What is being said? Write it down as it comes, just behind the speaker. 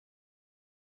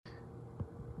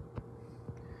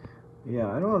Yeah,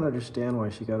 I don't understand why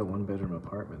she got a one-bedroom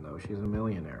apartment, though. She's a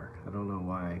millionaire. I don't know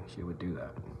why she would do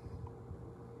that.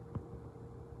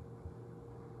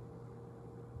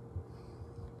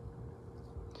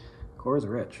 Cora's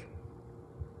rich.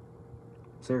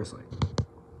 Seriously.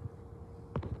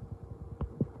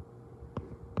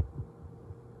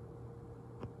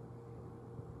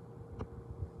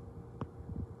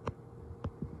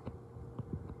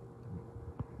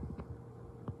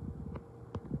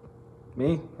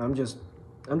 Me? I'm just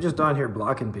on here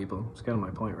blocking people. It's kind of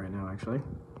my point right now, actually.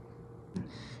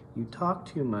 You talk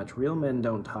too much. Real men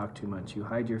don't talk too much. You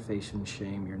hide your face in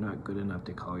shame. You're not good enough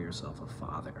to call yourself a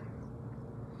father.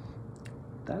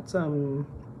 That's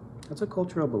a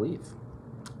cultural belief.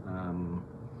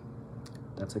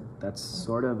 That's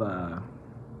sort of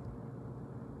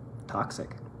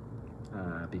toxic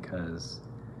because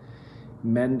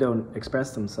men don't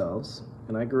express themselves.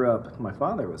 And I grew up, my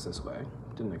father was this way,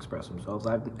 didn't express himself.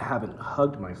 I haven't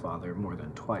hugged my father more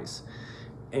than twice.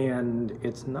 And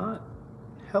it's not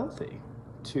healthy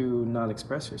to not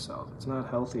express yourself. It's not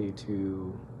healthy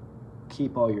to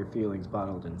keep all your feelings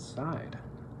bottled inside.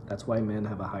 That's why men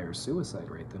have a higher suicide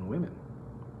rate than women.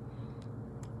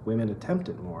 Women attempt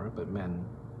it more, but men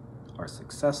are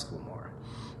successful more.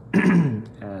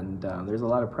 And there's a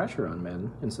lot of pressure on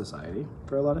men in society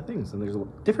for a lot of things, and there's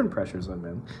different pressures on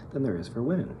men than there is for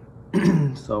women.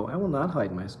 So I will not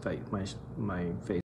hide my face